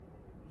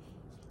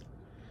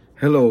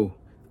Hello,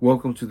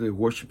 welcome to the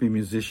Worshiping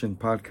Musician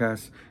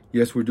podcast.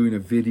 Yes, we're doing a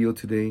video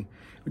today.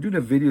 We're doing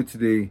a video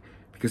today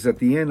because at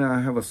the end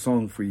I have a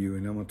song for you,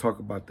 and I'm going to talk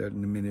about that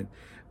in a minute.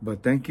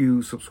 But thank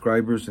you,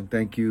 subscribers, and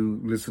thank you,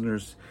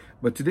 listeners.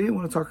 But today I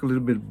want to talk a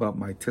little bit about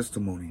my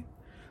testimony.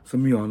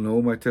 Some of y'all know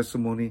my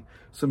testimony,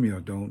 some of y'all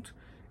don't.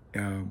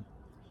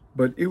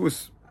 But it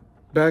was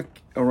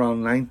back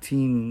around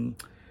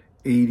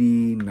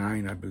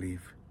 1989, I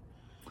believe.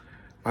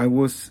 It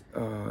was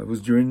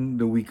during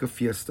the week of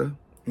Fiesta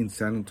in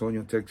San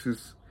Antonio,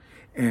 Texas.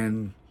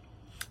 And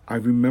I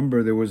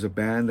remember there was a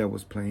band that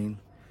was playing.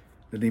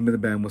 The name of the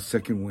band was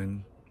Second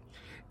Wind.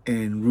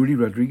 And Rudy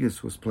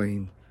Rodriguez was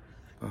playing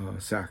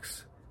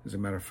sax, as a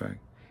matter of fact.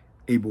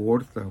 Abel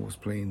Horta was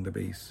playing the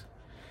bass.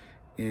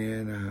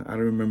 And I don't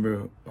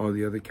remember all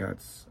the other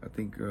cats. I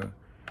think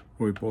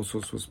Roy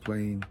Pozos was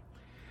playing.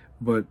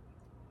 But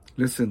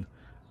listen,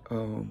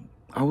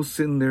 I was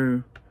sitting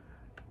there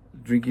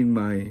drinking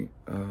my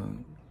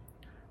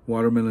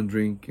watermelon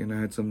drink, and I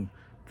had some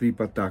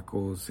tripa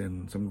tacos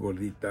and some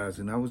gorditas,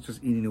 and I was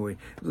just eating away.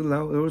 There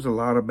was a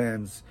lot of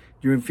bands.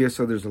 During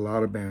Fiesta, there's a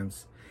lot of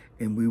bands.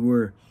 And we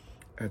were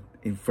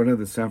in front of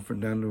the San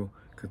Fernando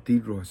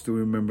Cathedral. I still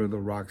remember the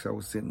rocks. I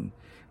was sitting,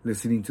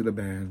 listening to the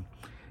band.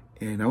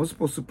 And I was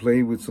supposed to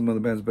play with some other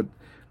bands, but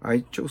I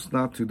chose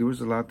not to. There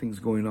was a lot of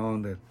things going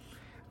on that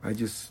I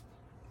just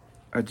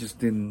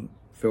didn't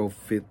feel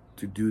fit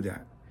to do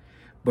that.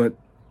 But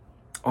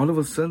all of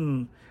a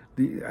sudden,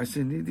 I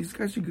said, these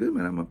guys are good,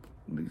 man. I'm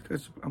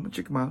gonna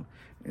check them out.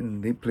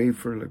 And they played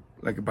for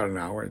like about an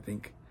hour, I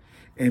think.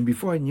 And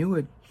before I knew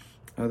it,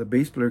 the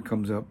bass player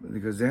comes up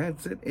because they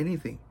hadn't said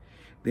anything.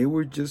 They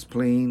were just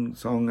playing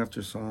song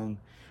after song,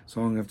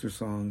 song after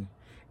song.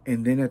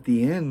 And then at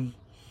the end,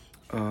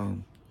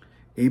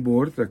 Abel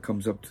Horta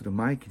comes up to the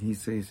mic and he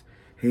says,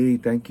 "Hey,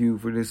 thank you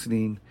for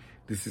listening.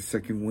 This is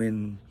Second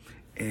Wind.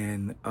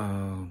 And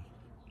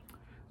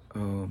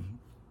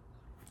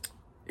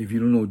if you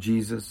don't know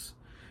Jesus,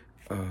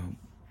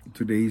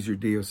 today is your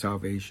day of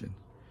salvation.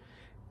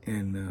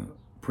 And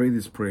pray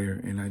this prayer."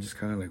 And I just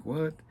kind of like,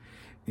 what?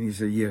 And he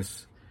said,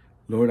 "Yes,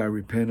 Lord, I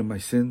repent of my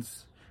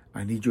sins.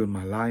 I need you in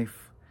my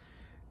life.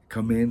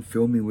 Come in,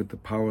 fill me with the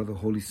power of the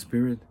Holy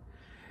Spirit.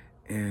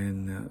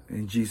 And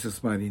in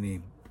Jesus' mighty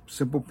name."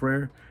 Simple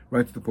prayer,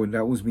 right to the point.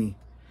 That was me.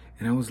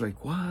 And I was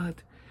like,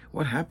 what?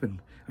 What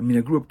happened? I mean,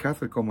 I grew up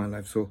Catholic all my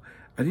life, so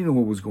I didn't know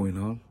what was going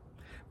on.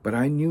 But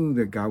I knew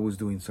that God was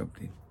doing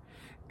something.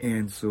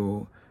 And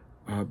so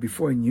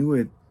before I knew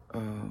it,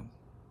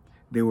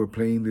 they were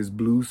playing this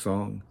blues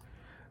song,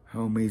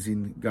 How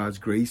Amazing God's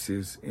Grace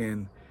Is.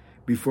 And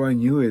before I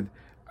knew it,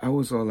 I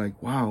was all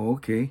like, wow,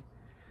 okay.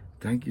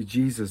 Thank you,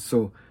 Jesus.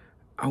 So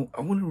I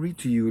want to read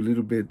to you a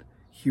little bit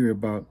here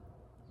about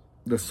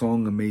the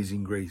song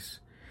Amazing Grace.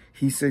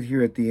 He said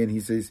here at the end,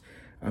 he says,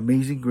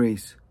 "Amazing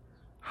grace,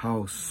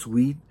 how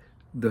sweet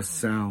the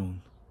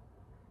sound."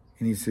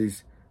 And he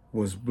says,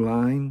 "Was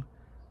blind,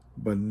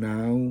 but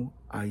now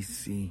I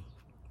see."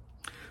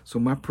 So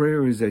my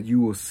prayer is that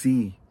you will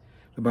see.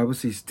 The Bible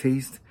says,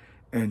 taste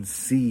and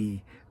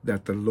see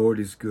that the Lord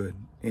is good.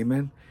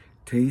 Amen.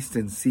 Taste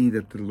and see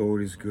that the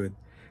Lord is good,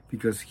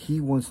 because he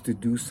wants to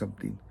do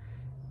something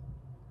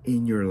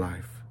in your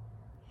life.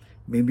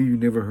 Maybe you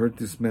never heard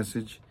this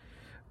message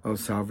of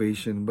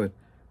salvation, but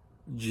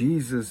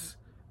Jesus,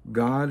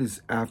 God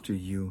is after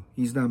you.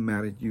 He's not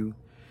mad at you.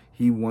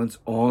 He wants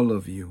all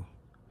of you.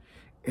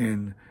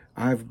 And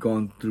I've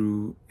gone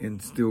through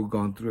and still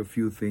gone through a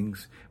few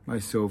things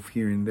myself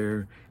here and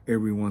there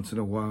every once in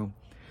a while.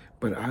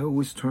 But I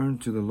always turn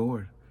to the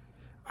Lord.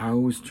 I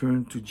always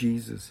turn to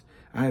Jesus.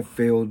 I have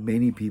failed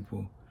many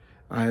people.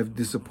 I have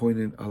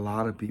disappointed a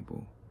lot of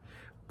people.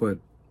 But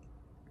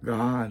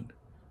God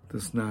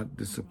does not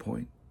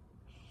disappoint.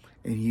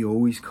 And he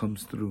always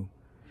comes through.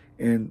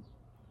 And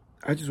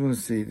I just want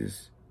to say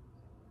this.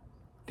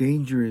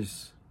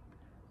 Dangerous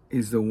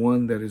is the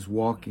one that is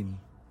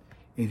walking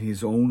in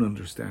his own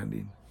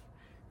understanding.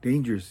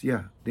 Dangerous,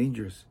 yeah,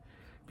 dangerous.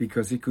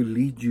 Because it could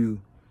lead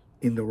you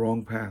in the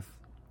wrong path,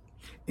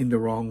 in the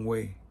wrong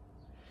way.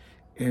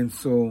 And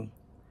so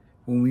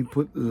when we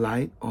put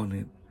light on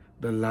it,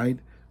 the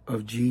light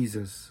of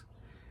Jesus,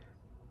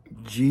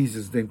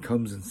 Jesus then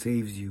comes and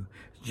saves you.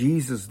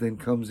 Jesus then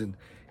comes and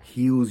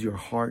heals your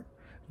heart.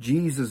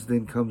 Jesus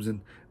then comes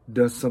and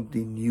does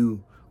something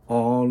new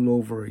all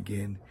over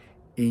again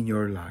in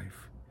your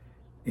life.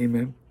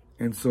 Amen.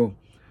 And so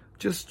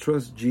just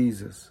trust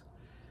Jesus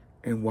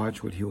and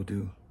watch what he'll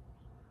do.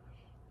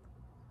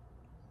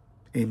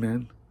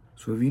 Amen.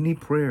 So if you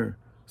need prayer,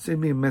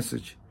 send me a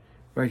message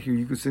right here.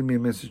 You can send me a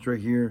message right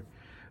here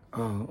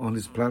on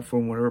this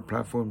platform, whatever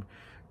platform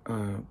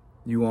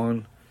you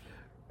on.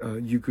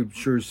 You could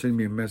sure send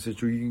me a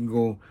message, or you can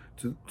go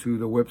to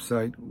the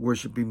website,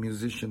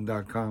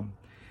 worshipingmusician.com,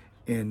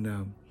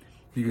 and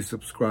you can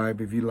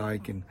subscribe if you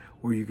like,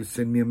 or you can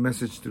send me a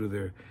message through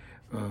there,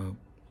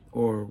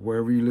 or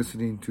wherever you're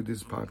listening to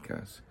this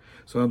podcast.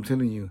 So I'm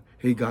telling you,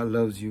 hey, God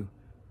loves you.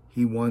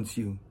 He wants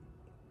you.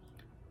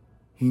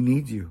 He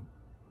needs you.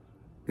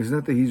 It's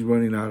not that he's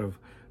running out of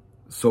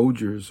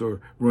soldiers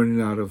or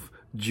running out of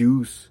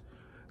juice.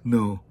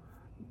 No,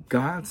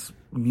 God's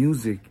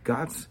music,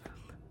 God's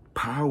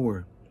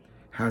power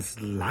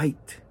has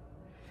light,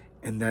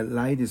 and that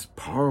light is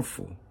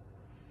powerful,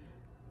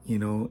 you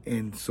know.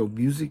 And so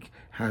music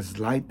has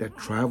light that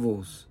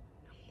travels.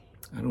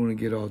 I don't want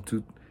to get all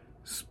too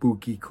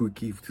spooky,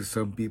 kooky to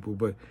some people,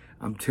 but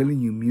I'm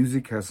telling you,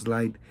 music has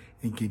light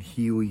and can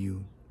heal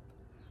you.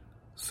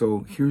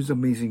 So here's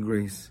Amazing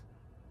Grace.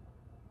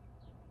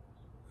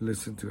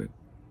 Listen to it.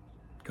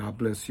 God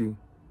bless you,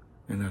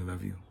 and I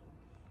love you.